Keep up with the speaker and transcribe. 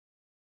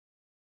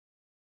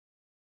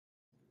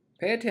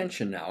Pay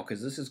attention now,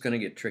 because this is going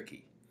to get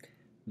tricky.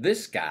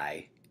 This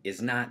guy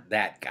is not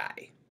that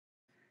guy.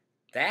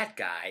 That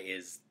guy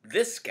is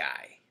this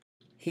guy.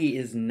 He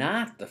is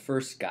not the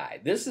first guy.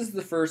 This is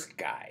the first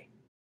guy.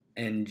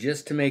 And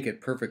just to make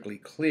it perfectly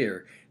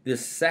clear,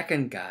 this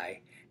second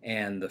guy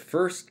and the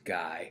first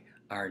guy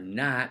are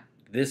not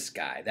this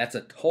guy. That's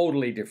a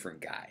totally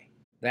different guy.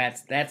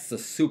 That's the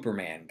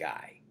Superman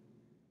guy.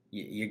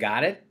 You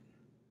got it?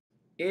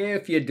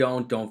 If you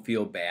don't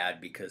feel bad,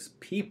 because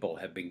people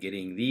have been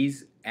getting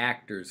these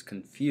actors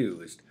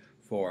confused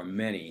for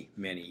many,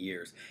 many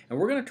years. And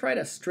we're going to try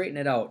to straighten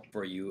it out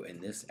for you in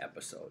this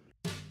episode.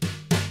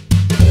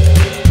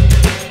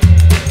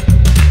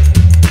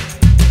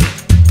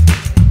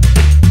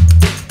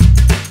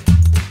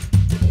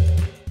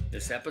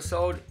 This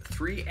episode,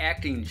 3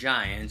 acting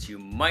giants you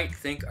might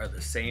think are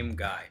the same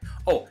guy.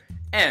 Oh,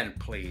 and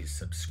please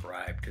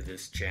subscribe to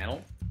this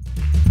channel.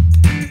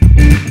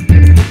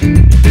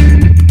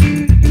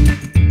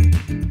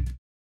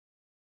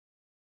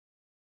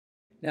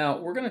 Now,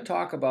 we're going to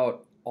talk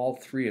about all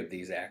 3 of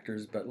these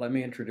actors, but let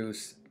me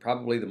introduce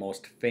probably the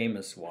most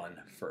famous one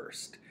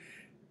first.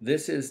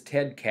 This is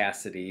Ted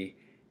Cassidy,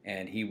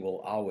 and he will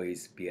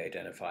always be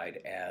identified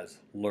as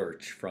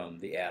Lurch from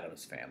the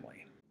Addams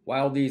Family.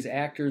 While these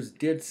actors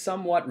did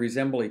somewhat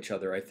resemble each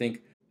other, I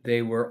think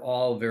they were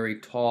all very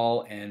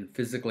tall and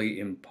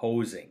physically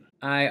imposing.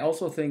 I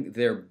also think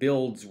their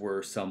builds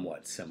were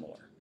somewhat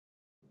similar.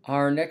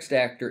 Our next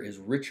actor is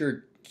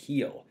Richard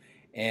Kiel.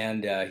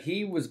 And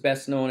he was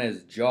best known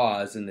as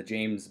Jaws in the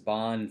James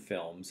Bond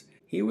films.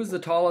 He was the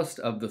tallest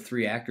of the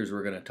 3 actors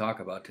we're going to talk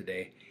about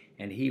today,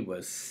 and he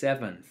was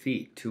 7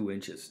 feet 2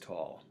 inches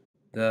tall.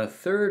 The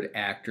third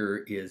actor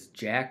is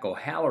Jack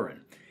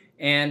O'Halloran,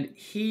 and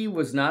he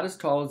was not as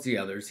tall as the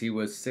others. He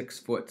was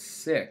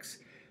 6'6",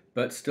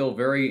 but still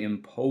very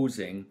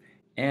imposing,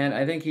 and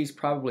I think he's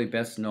probably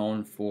best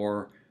known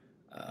for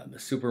the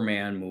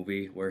Superman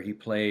movie where he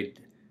played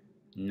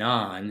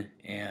Non,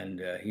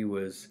 and he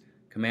was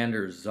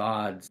Commander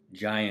Zod's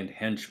giant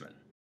henchman.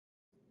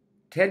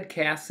 Ted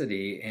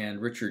Cassidy and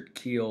Richard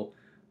Kiel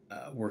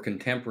were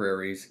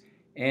contemporaries,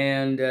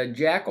 and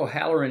Jack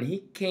O'Halloran, he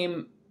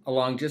came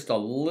along just a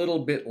little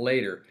bit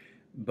later,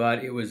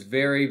 but it was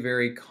very,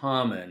 very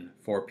common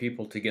for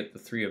people to get the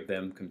 3 of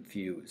them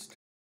confused.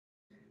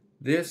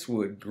 This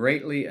would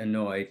greatly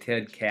annoy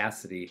Ted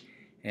Cassidy,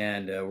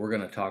 and we're going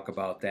to talk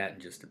about that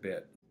in just a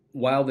bit.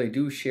 While they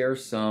do share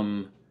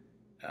some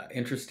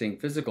interesting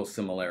physical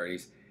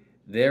similarities,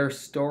 their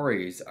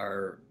stories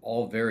are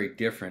all very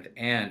different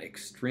and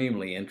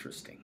extremely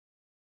interesting.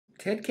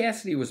 Ted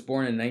Cassidy was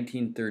born in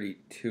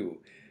 1932.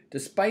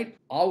 Despite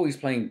always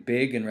playing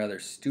big and rather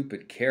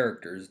stupid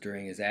characters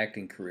during his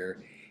acting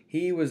career,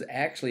 he was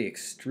actually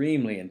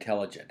extremely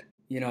intelligent.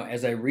 You know,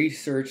 as I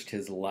researched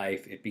his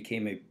life, it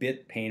became a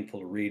bit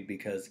painful to read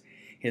because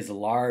his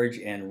large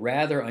and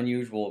rather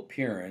unusual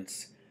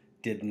appearance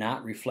did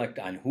not reflect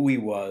on who he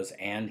was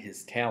and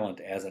his talent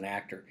as an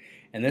actor.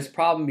 And this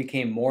problem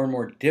became more and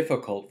more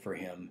difficult for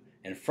him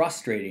and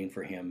frustrating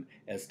for him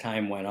as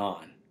time went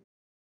on.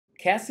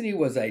 Cassidy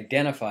was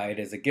identified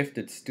as a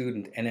gifted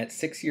student, and at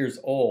 6 years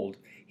old,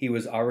 he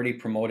was already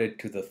promoted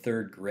to the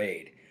 3rd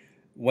grade.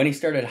 When he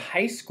started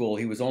high school,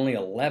 he was only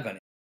 11,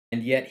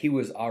 and yet he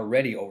was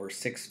already over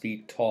 6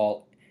 feet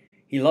tall.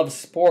 He loved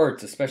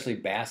sports, especially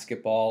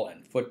basketball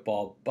and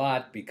football,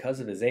 but because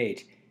of his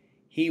age,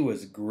 he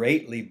was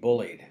greatly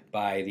bullied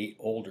by the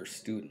older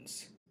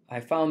students. I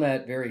found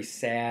that very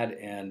sad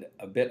and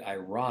a bit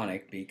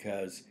ironic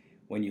because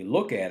when you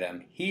look at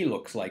him, he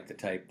looks like the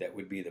type that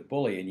would be the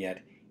bully, and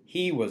yet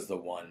he was the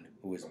one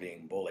who was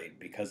being bullied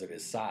because of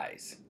his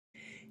size.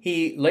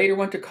 He later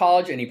went to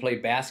college and he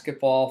played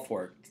basketball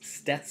for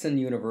Stetson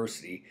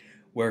University,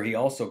 where he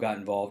also got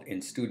involved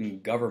in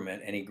student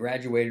government, and he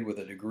graduated with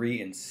a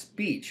degree in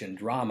speech and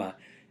drama,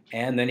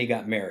 and then he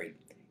got married.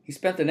 He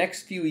spent the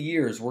next few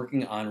years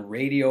working on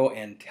radio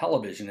and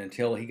television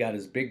until he got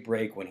his big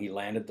break when he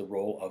landed the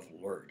role of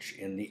Lurch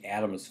in the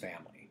Addams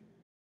Family.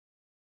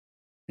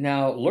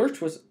 Now, Lurch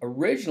was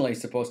originally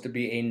supposed to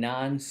be a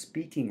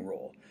non-speaking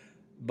role,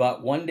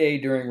 but one day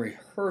during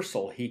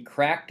rehearsal, he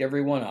cracked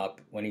everyone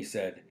up when he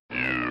said,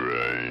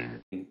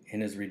 in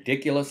his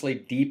ridiculously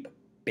deep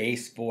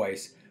bass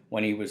voice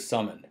when he was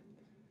summoned.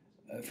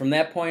 From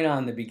that point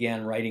on, they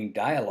began writing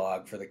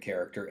dialogue for the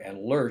character, and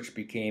Lurch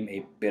became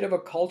a bit of a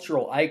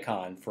cultural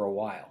icon for a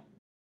while.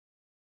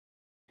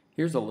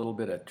 Here's a little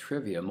bit of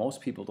trivia.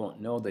 Most people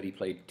don't know that he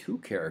played 2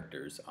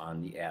 characters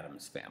on the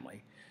Addams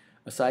Family.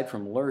 Aside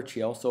from Lurch,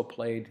 he also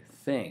played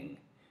Thing.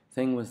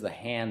 Thing was the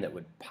hand that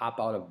would pop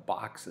out of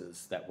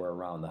boxes that were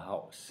around the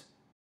house.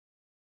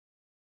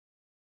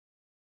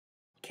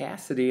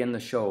 Cassidy in the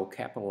show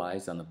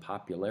capitalized on the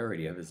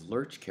popularity of his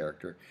Lurch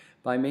character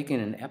by making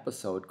an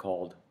episode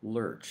called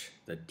Lurch,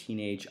 the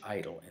Teenage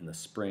Idol, in the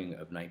spring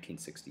of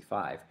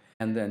 1965.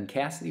 And then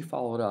Cassidy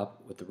followed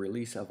up with the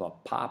release of a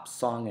pop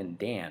song and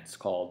dance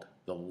called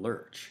The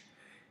Lurch.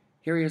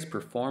 Here he is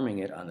performing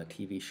it on the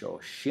TV show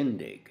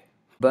Shindig.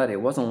 But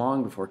it wasn't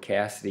long before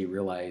Cassidy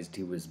realized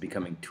he was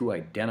becoming too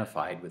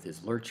identified with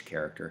his Lurch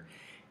character,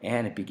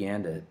 and it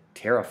began to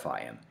terrify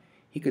him.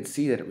 He could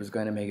see that it was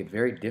going to make it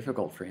very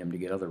difficult for him to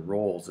get other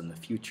roles in the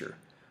future.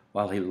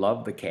 While he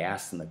loved the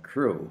cast and the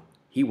crew,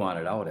 he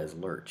wanted out as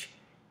Lurch.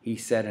 He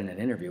said in an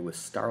interview with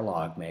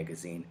Starlog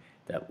magazine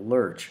that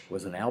Lurch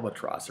was an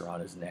albatross around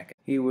his neck.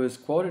 He was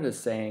quoted as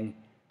saying,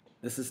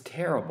 "This is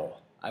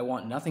terrible. I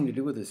want nothing to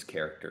do with this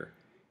character.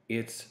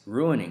 It's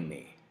ruining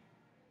me."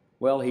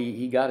 Well,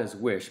 he got his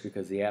wish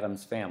because the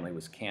Addams Family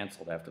was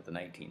canceled after the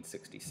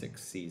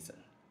 1966 season.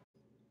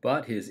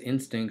 But his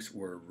instincts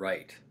were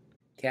right.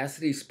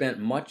 Cassidy spent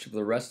much of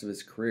the rest of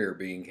his career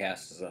being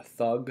cast as a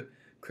thug,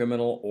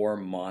 criminal, or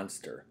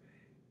monster.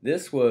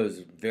 This was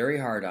very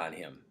hard on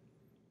him.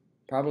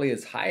 Probably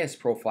his highest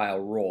profile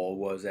role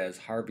was as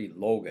Harvey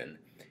Logan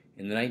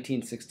in the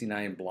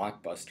 1969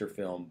 blockbuster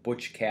film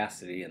Butch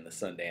Cassidy and the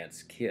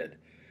Sundance Kid.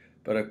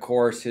 But of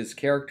course, his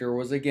character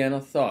was again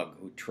a thug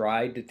who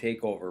tried to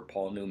take over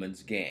Paul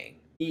Newman's gang.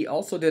 He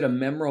also did a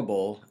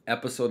memorable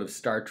episode of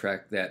Star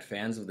Trek that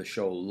fans of the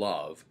show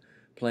love,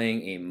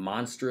 playing a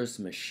monstrous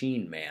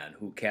machine man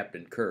who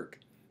Captain Kirk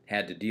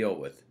had to deal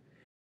with.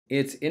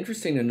 It's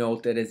interesting to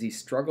note that as he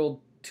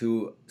struggled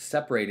to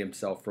separate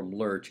himself from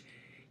Lurch,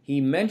 he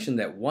mentioned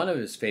that one of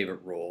his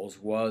favorite roles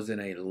was in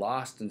a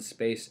Lost in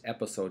Space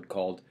episode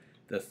called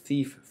The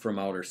Thief from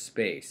Outer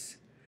Space.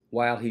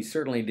 While he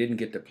certainly didn't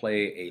get to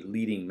play a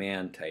leading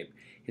man type,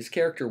 his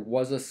character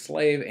was a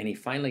slave and he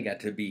finally got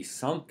to be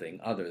something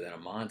other than a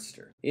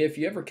monster. If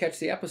you ever catch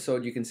the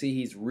episode, you can see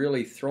he's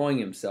really throwing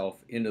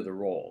himself into the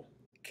role.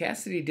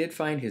 Cassidy did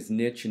find his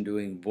niche in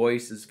doing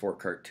voices for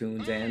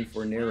cartoons and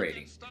for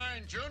narrating.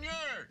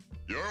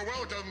 You're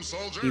welcome,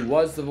 soldier. He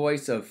was the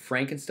voice of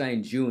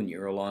Frankenstein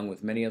Jr. along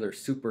with many other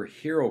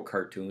superhero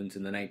cartoons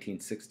in the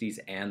 1960s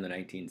and the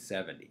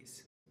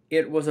 1970s.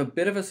 It was a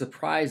bit of a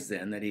surprise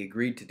then that he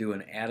agreed to do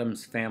an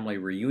Addams Family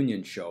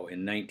reunion show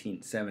in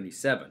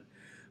 1977,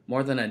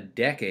 more than a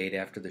decade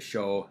after the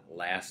show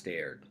last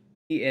aired.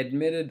 He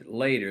admitted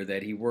later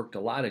that he worked a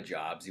lot of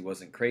jobs he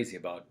wasn't crazy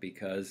about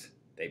because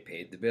they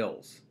paid the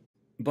bills.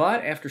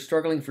 But after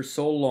struggling for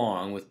so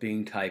long with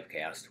being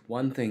typecast,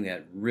 one thing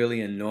that really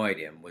annoyed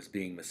him was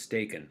being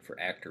mistaken for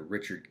actor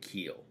Richard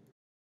Kiel.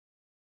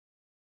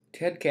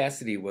 Ted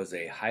Cassidy was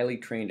a highly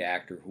trained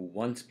actor who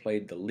once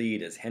played the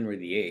lead as Henry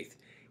VIII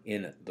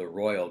in The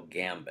Royal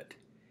Gambit.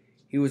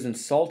 He was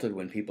insulted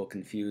when people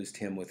confused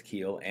him with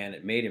Kiel, and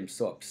it made him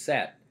so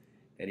upset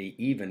that he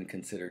even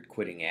considered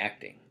quitting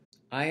acting.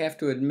 I have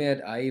to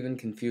admit, I even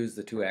confused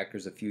the two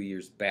actors a few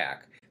years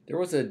back. There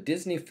was a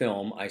Disney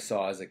film I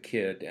saw as a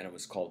kid, and it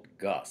was called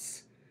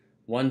Gus.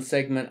 One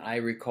segment I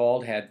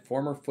recalled had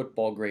former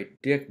football great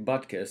Dick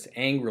Butkus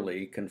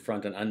angrily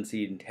confront an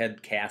unseen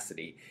Ted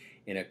Cassidy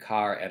in a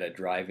car at a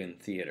drive-in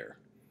theater.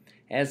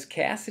 As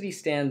Cassidy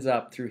stands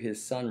up through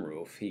his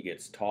sunroof, he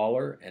gets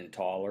taller and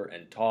taller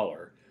and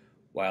taller,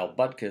 while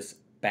Butkus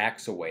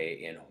backs away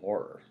in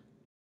horror.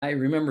 I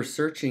remember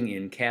searching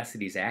in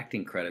Cassidy's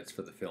acting credits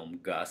for the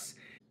film Gus,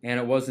 and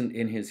it wasn't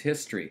in his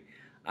history.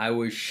 I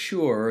was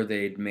sure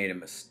they'd made a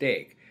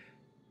mistake.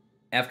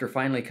 After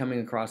finally coming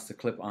across the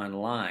clip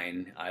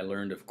online, I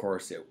learned, of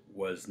course, it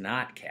was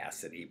not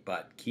Cassidy,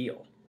 but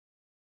Kiel.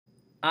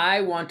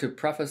 I want to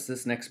preface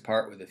this next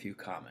part with a few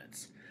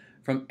comments.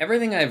 From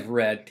everything I've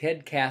read,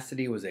 Ted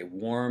Cassidy was a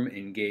warm,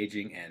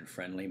 engaging, and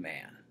friendly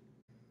man.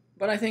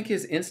 But I think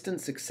his instant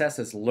success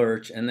as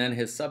Lurch and then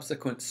his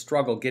subsequent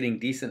struggle getting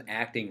decent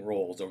acting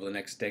roles over the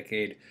next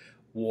decade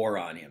wore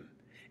on him.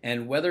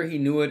 And whether he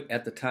knew it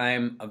at the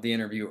time of the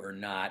interview or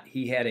not,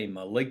 he had a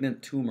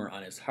malignant tumor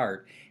on his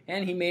heart,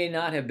 and he may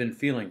not have been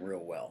feeling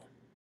real well.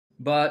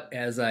 But,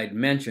 as I'd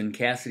mentioned,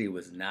 Cassidy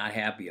was not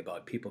happy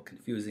about people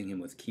confusing him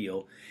with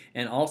Kiel,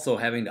 and also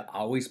having to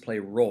always play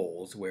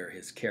roles where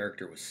his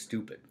character was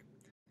stupid.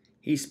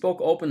 He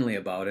spoke openly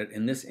about it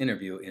in this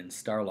interview in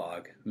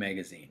Starlog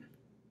magazine.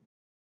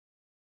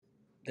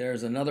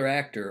 There's another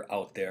actor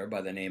out there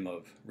by the name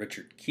of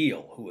Richard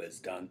Kiel who has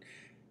done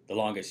The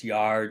Longest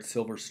Yard,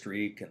 Silver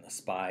Streak, and The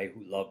Spy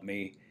Who Loved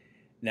Me.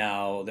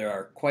 Now, there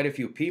are quite a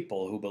few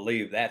people who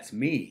believe that's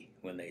me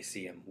when they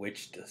see him,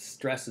 which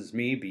distresses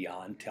me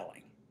beyond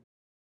telling.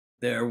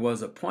 There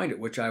was a point at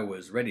which I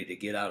was ready to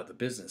get out of the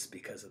business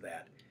because of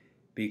that.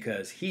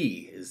 Because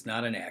he is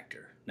not an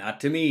actor. Not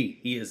to me,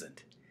 he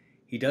isn't.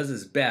 He does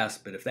his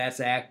best, but if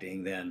that's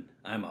acting, then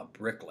I'm a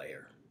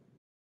bricklayer.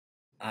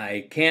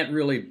 I can't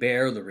really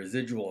bear the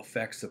residual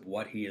effects of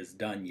what he has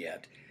done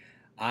yet.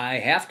 I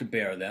have to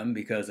bear them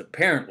because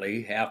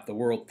apparently half the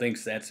world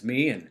thinks that's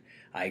me, and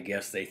I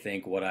guess they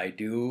think what I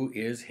do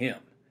is him.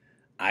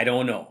 I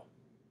don't know.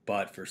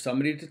 But for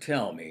somebody to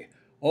tell me,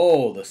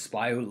 oh, The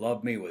Spy Who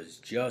Loved Me was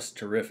just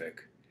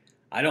terrific,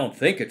 I don't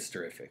think it's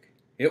terrific.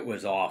 It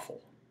was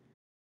awful.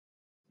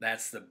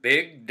 That's the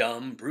big,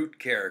 dumb brute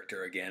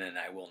character again, and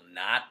I will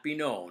not be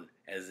known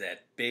as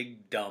that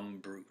big, dumb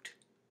brute.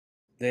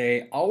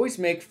 They always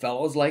make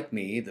fellows like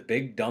me the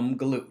big, dumb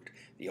galoot,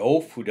 the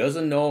oaf who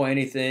doesn't know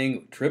anything,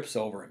 who trips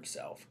over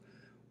himself.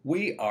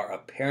 We are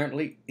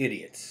apparently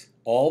idiots,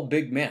 all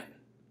big men.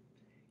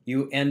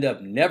 You end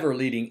up never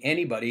leading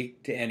anybody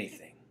to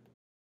anything.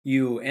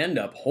 You end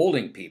up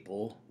holding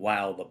people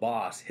while the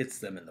boss hits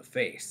them in the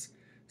face,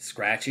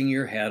 scratching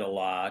your head a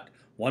lot,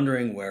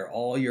 wondering where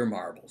all your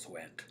marbles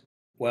went.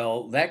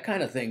 Well, that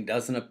kind of thing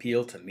doesn't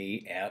appeal to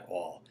me at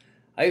all.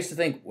 I used to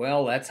think,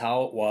 well, that's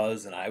how it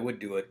was and I would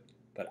do it,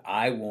 but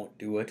I won't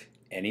do it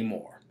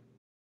anymore.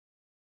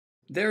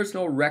 There's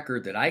no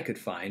record that I could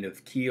find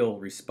of Kiel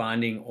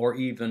responding or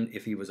even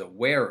if he was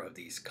aware of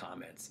these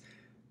comments,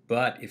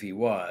 but if he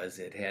was,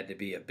 it had to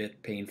be a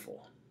bit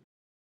painful.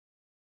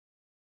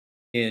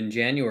 In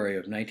January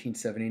of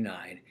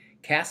 1979,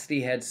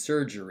 Cassidy had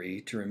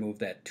surgery to remove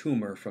that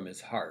tumor from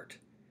his heart.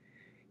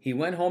 He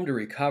went home to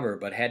recover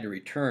but had to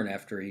return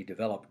after he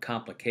developed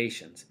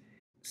complications.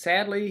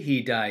 Sadly,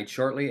 he died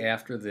shortly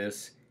after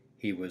this.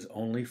 He was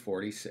only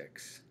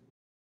 46.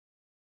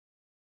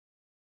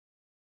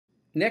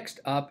 Next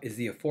up is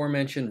the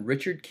aforementioned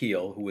Richard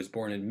Kiel, who was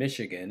born in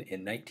Michigan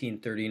in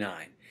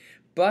 1939,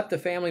 but the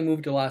family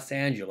moved to Los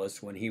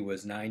Angeles when he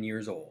was 9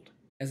 years old.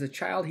 As a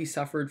child, he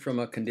suffered from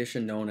a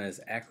condition known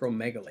as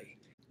acromegaly.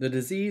 The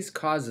disease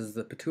causes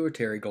the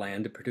pituitary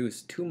gland to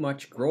produce too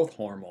much growth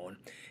hormone,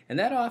 and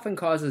that often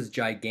causes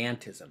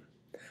gigantism.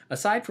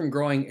 Aside from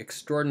growing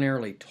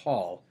extraordinarily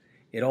tall,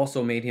 it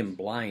also made him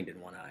blind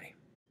in one eye.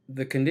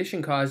 The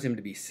condition caused him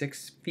to be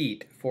 6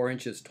 feet 4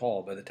 inches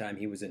tall by the time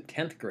he was in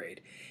 10th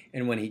grade,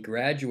 and when he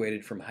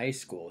graduated from high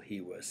school,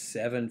 he was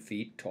 7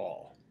 feet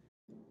tall.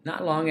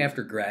 Not long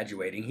after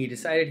graduating, he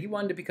decided he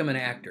wanted to become an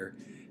actor,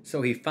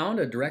 so he found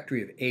a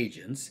directory of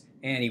agents,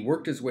 and he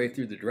worked his way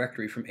through the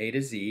directory from A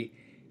to Z,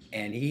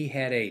 and he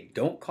had a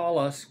 "don't call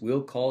us,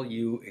 we'll call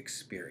you"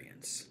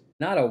 experience.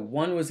 Not a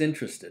one was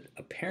interested.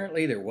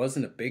 Apparently there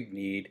wasn't a big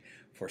need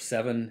for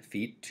 7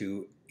 feet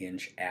 2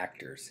 inch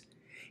actors.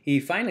 He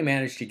finally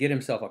managed to get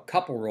himself a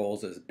couple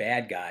roles as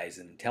bad guys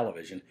in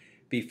television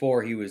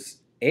before he was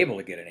able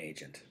to get an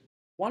agent.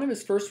 One of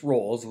his first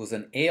roles was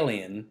an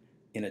alien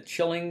in a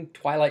chilling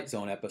Twilight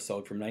Zone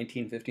episode from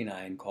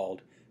 1959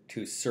 called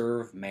To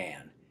Serve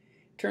Man.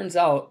 Turns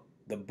out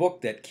the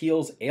book that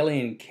Kiel's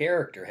alien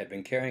character had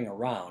been carrying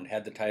around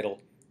had the title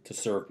To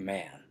Serve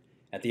Man.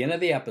 At the end of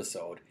the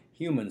episode,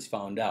 humans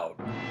found out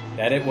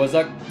that it was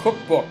a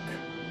cookbook.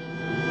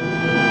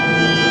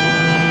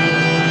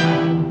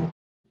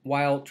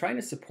 While trying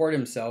to support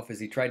himself as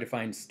he tried to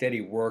find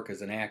steady work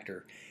as an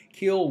actor,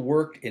 Kiel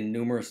worked in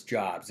numerous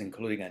jobs,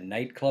 including a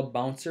nightclub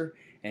bouncer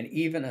and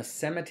even a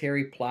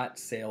cemetery plot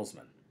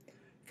salesman.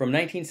 From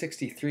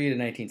 1963 to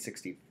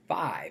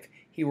 1965,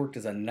 he worked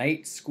as a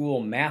night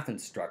school math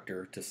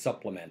instructor to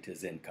supplement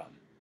his income.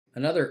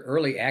 Another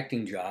early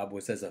acting job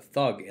was as a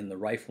thug in The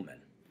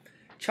Rifleman.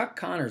 Chuck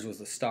Connors was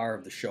the star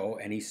of the show,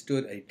 and he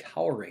stood a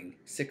towering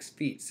 6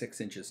 feet 6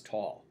 inches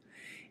tall.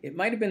 It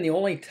might have been the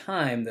only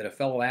time that a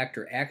fellow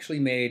actor actually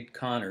made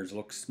Connors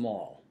look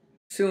small.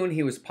 Soon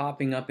he was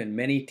popping up in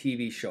many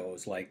TV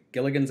shows like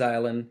Gilligan's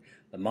Island,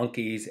 The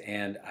Monkees,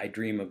 and I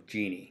Dream of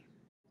Jeannie.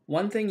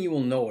 One thing you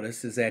will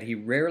notice is that he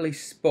rarely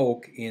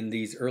spoke in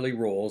these early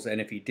roles, and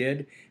if he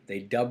did, they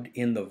dubbed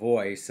in the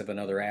voice of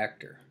another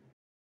actor.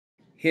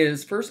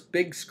 His first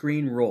big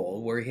screen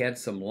role, where he had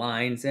some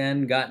lines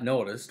and got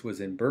noticed, was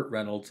in Burt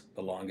Reynolds'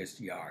 The Longest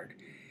Yard.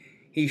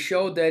 He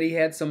showed that he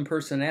had some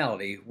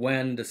personality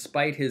when,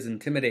 despite his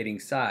intimidating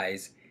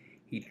size,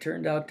 he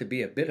turned out to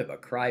be a bit of a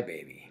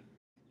crybaby.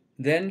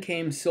 Then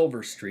came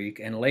Silver Streak,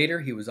 and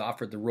later he was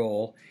offered the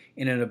role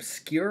in an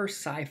obscure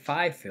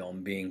sci-fi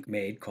film being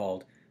made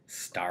called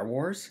Star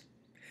Wars.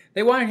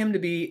 They wanted him to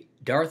be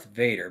Darth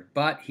Vader,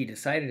 but he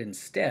decided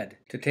instead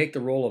to take the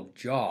role of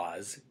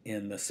Jaws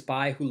in The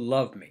Spy Who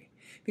Loved Me,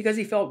 because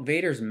he felt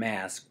Vader's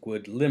mask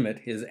would limit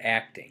his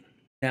acting.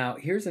 Now,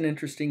 here's an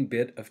interesting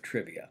bit of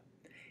trivia.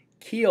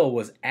 Kiel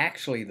was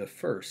actually the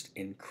first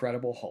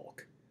Incredible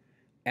Hulk.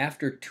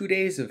 After 2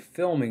 days of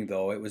filming,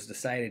 though, it was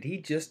decided he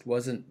just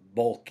wasn't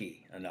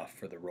bulky enough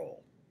for the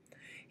role.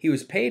 He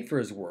was paid for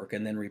his work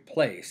and then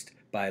replaced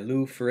by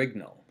Lou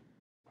Ferrigno.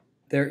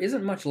 There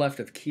isn't much left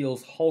of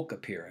Kiel's Hulk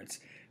appearance,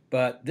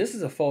 but this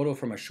is a photo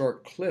from a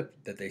short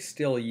clip that they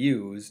still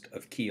used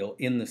of Kiel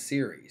in the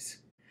series.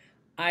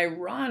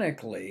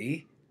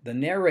 Ironically, the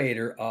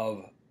narrator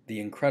of the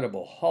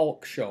Incredible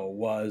Hulk show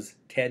was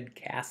Ted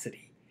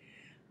Cassidy.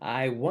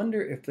 I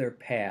wonder if their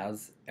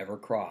paths ever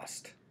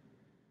crossed.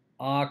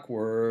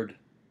 Awkward.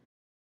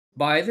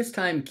 By this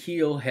time,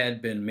 Kiel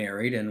had been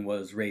married and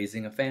was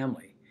raising a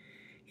family.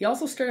 He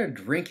also started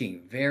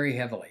drinking very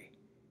heavily.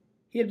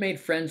 He had made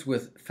friends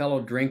with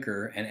fellow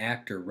drinker and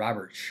actor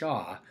Robert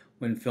Shaw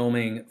when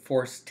filming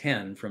Force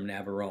 10 from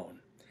Navarone.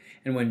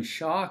 And when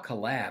Shaw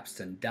collapsed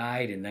and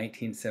died in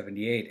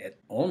 1978 at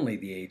only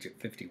the age of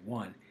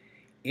 51,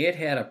 it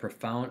had a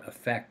profound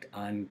effect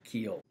on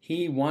Kiel.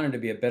 He wanted to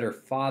be a better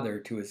father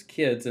to his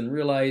kids and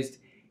realized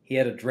he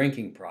had a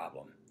drinking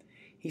problem.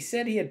 He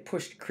said he had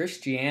pushed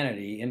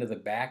Christianity into the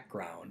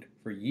background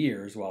for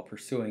years while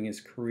pursuing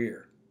his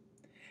career.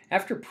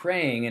 After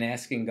praying and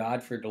asking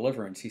God for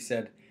deliverance, he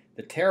said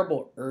the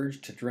terrible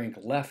urge to drink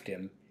left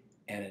him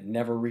and it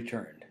never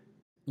returned.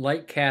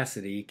 Like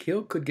Cassidy,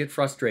 Kiel could get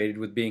frustrated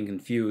with being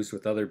confused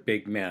with other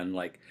big men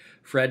like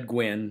Fred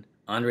Gwynn,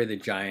 Andre the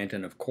Giant,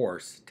 and of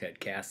course, Ted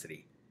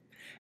Cassidy.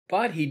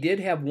 But he did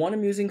have one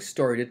amusing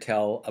story to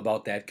tell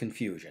about that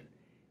confusion.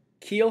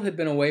 Kiel had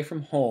been away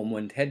from home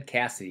when Ted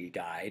Cassidy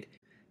died,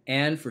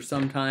 and for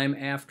some time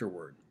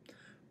afterward.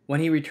 When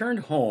he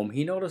returned home,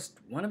 he noticed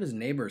one of his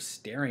neighbors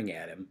staring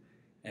at him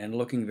and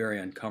looking very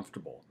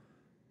uncomfortable.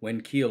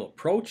 When Kiel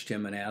approached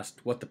him and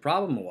asked what the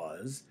problem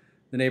was,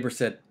 the neighbor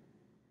said,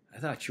 "I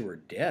thought you were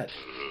dead."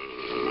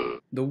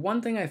 The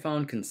one thing I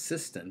found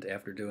consistent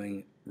after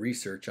doing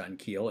research on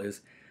Kiel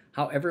is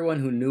how everyone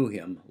who knew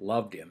him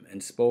loved him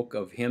and spoke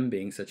of him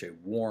being such a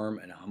warm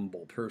and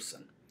humble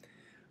person.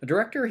 A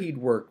director he'd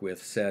worked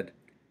with said,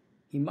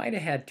 "He might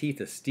have had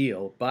teeth of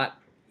steel, but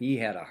he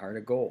had a heart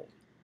of gold."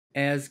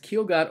 As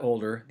Kiel got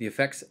older, the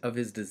effects of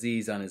his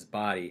disease on his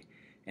body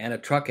and a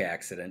truck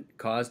accident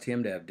caused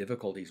him to have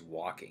difficulties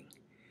walking.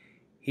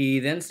 He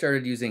then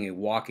started using a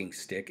walking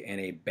stick and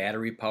a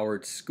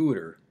battery-powered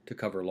scooter to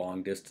cover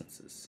long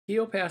distances.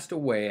 Kiel passed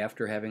away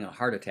after having a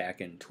heart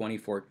attack in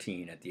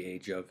 2014 at the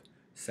age of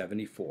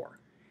 74.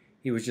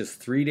 He was just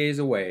 3 days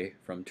away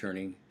from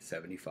turning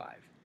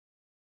 75.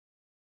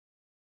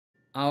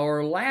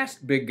 Our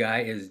last big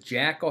guy is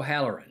Jack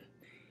O'Halloran.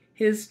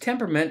 His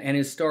temperament and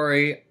his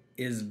story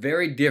is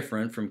very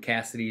different from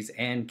Cassidy's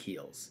and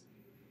Kiel's.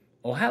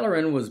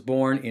 O'Halloran was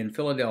born in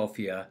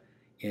Philadelphia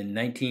in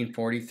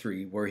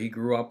 1943, where he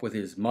grew up with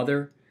his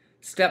mother,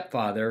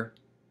 stepfather,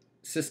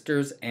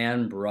 sisters,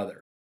 and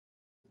brother.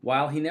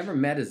 While he never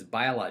met his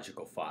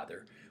biological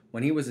father,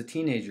 when he was a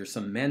teenager,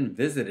 some men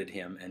visited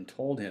him and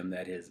told him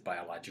that his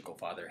biological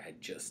father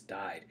had just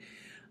died.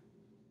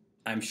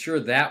 I'm sure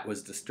that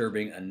was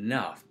disturbing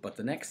enough, but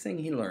the next thing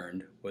he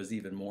learned was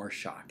even more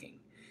shocking.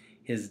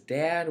 His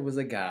dad was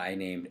a guy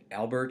named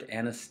Albert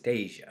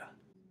Anastasia.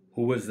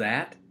 Who was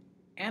that?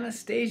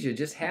 Anastasia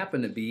just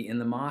happened to be in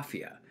the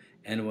mafia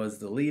and was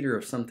the leader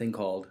of something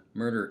called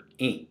Murder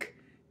Inc.,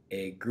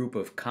 a group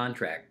of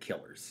contract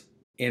killers.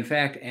 In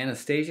fact,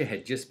 Anastasia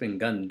had just been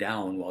gunned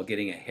down while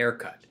getting a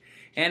haircut,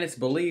 and it's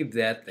believed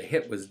that the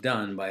hit was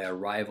done by a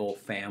rival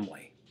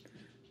family.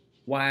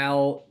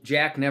 While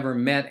Jack never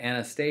met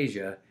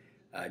Anastasia,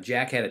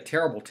 Jack had a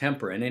terrible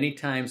temper, and any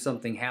time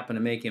something happened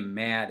to make him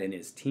mad in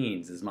his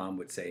teens, his mom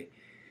would say,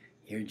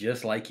 "You're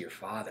just like your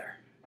father."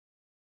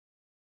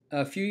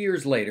 A few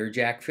years later,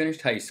 Jack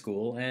finished high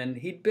school, and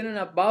he'd been an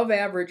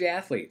above-average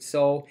athlete,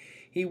 so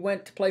he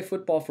went to play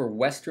football for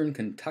Western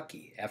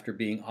Kentucky after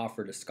being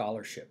offered a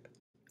scholarship.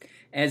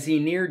 As he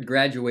neared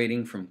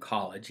graduating from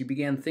college, he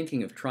began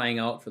thinking of trying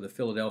out for the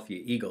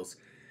Philadelphia Eagles,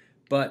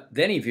 but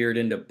then he veered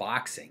into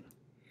boxing.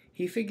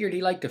 He figured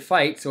he liked to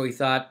fight, so he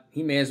thought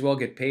he may as well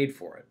get paid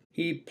for it.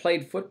 He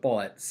played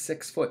football at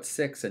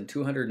 6'6" and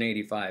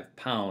 285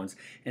 pounds,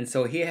 and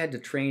so he had to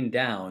train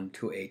down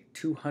to a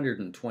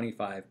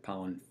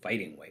 225-pound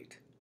fighting weight.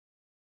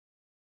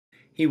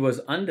 He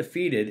was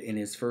undefeated in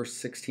his first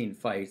 16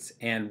 fights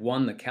and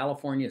won the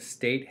California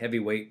State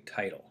Heavyweight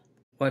title.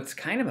 What's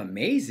kind of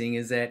amazing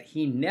is that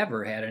he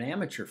never had an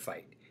amateur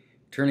fight,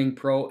 turning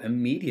pro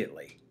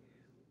immediately.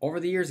 Over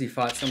the years, he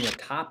fought some of the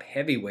top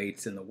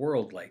heavyweights in the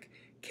world like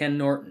Ken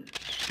Norton,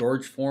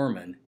 George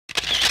Foreman,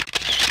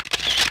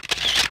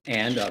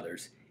 and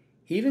others.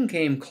 He even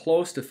came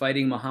close to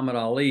fighting Muhammad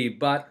Ali,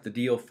 but the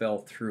deal fell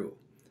through.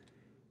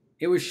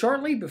 It was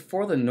shortly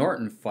before the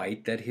Norton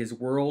fight that his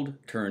world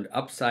turned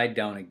upside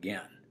down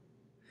again.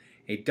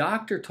 A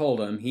doctor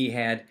told him he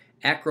had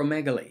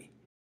acromegaly,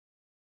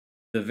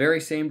 the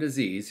very same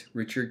disease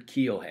Richard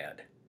Kiel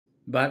had.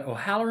 But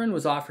O'Halloran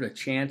was offered a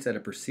chance at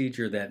a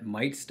procedure that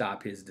might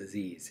stop his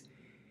disease.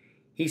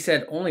 He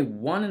said only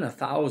 1 in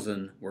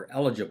 1,000 were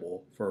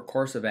eligible for a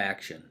course of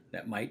action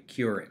that might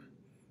cure him.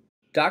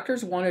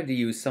 Doctors wanted to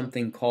use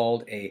something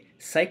called a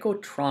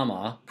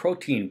psychotrauma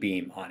protein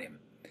beam on him.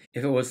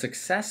 If it was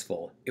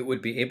successful, it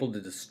would be able to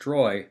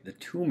destroy the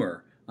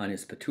tumor on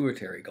his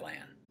pituitary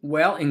gland.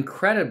 Well,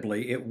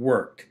 incredibly, it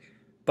worked.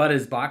 But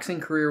his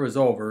boxing career was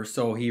over,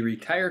 so he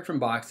retired from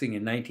boxing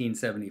in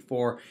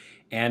 1974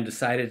 and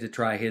decided to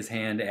try his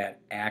hand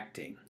at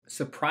acting.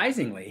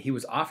 Surprisingly, he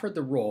was offered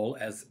the role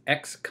as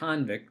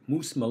ex-convict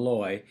Moose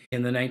Malloy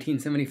in the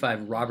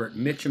 1975 Robert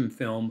Mitchum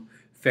film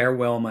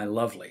Farewell, My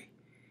Lovely.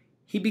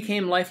 He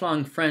became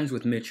lifelong friends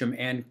with Mitchum,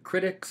 and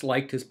critics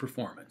liked his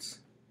performance.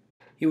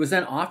 He was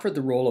then offered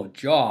the role of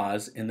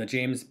Jaws in the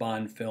James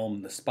Bond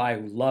film The Spy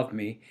Who Loved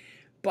Me,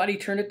 but he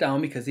turned it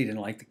down because he didn't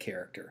like the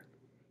character.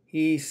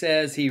 He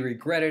says he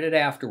regretted it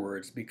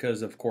afterwards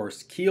because, of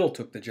course, Kiel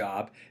took the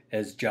job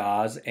as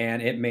Jaws,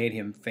 and it made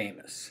him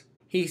famous.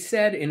 He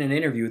said in an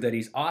interview that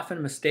he's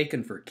often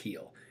mistaken for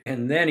Kiel,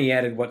 and then he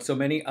added what so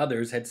many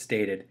others had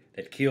stated,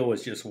 that Kiel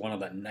was just one of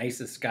the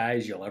nicest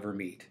guys you'll ever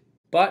meet.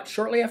 But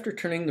shortly after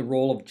turning the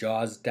role of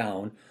Jaws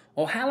down,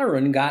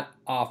 O'Halloran got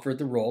offered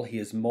the role he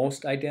is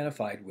most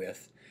identified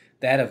with,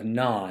 that of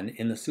Non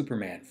in the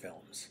Superman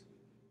films.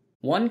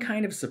 One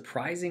kind of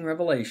surprising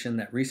revelation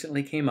that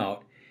recently came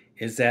out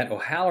is that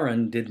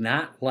O'Halloran did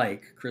not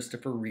like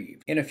Christopher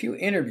Reeve. In a few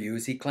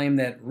interviews, he claimed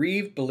that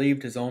Reeve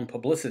believed his own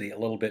publicity a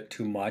little bit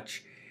too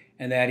much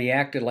and that he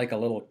acted like a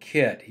little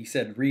kid. He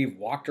said Reeve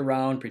walked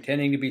around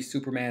pretending to be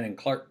Superman and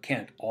Clark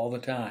Kent all the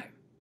time.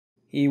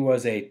 He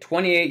was a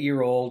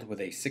 28-year-old with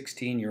a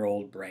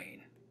 16-year-old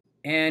brain.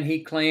 And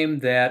he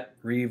claimed that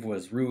Reeve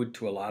was rude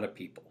to a lot of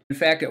people. In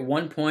fact, at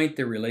one point,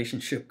 their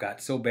relationship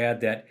got so bad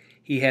that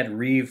he had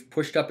Reeve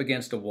pushed up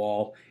against a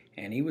wall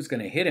and he was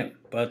going to hit him.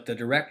 But the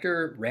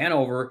director ran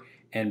over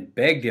and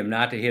begged him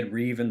not to hit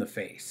Reeve in the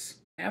face.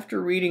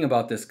 After reading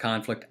about this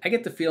conflict, I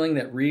get the feeling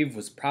that Reeve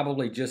was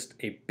probably just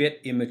a bit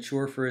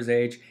immature for his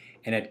age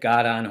and it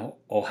got on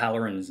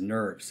O'Halloran's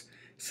nerves,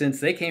 since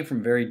they came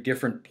from very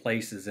different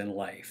places in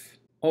life.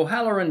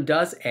 O'Halloran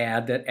does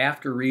add that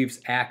after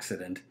Reeve's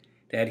accident,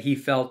 that he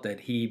felt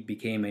that he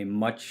became a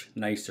much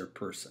nicer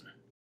person.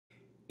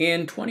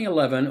 In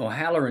 2011,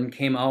 O'Halloran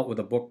came out with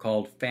a book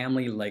called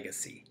Family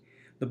Legacy.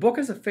 The book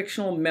is a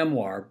fictional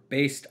memoir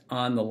based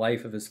on the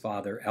life of his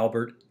father,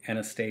 Albert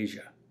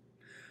Anastasia.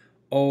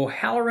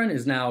 O'Halloran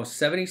is now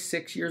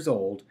 76 years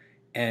old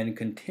and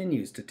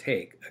continues to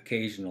take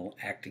occasional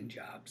acting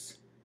jobs.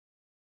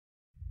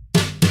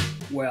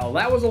 Well,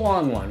 that was a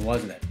long one,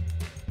 wasn't it?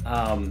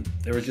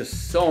 There was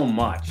just so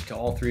much to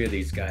all three of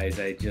these guys.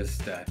 I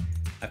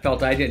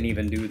felt I didn't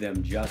even do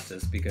them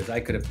justice because I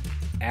could have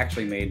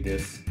actually made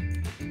this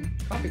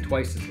probably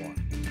twice as long.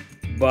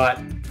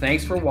 But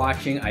thanks for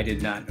watching. I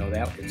did not know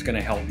that. It's going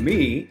to help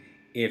me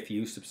if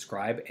you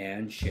subscribe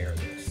and share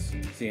this.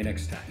 See you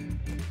next time.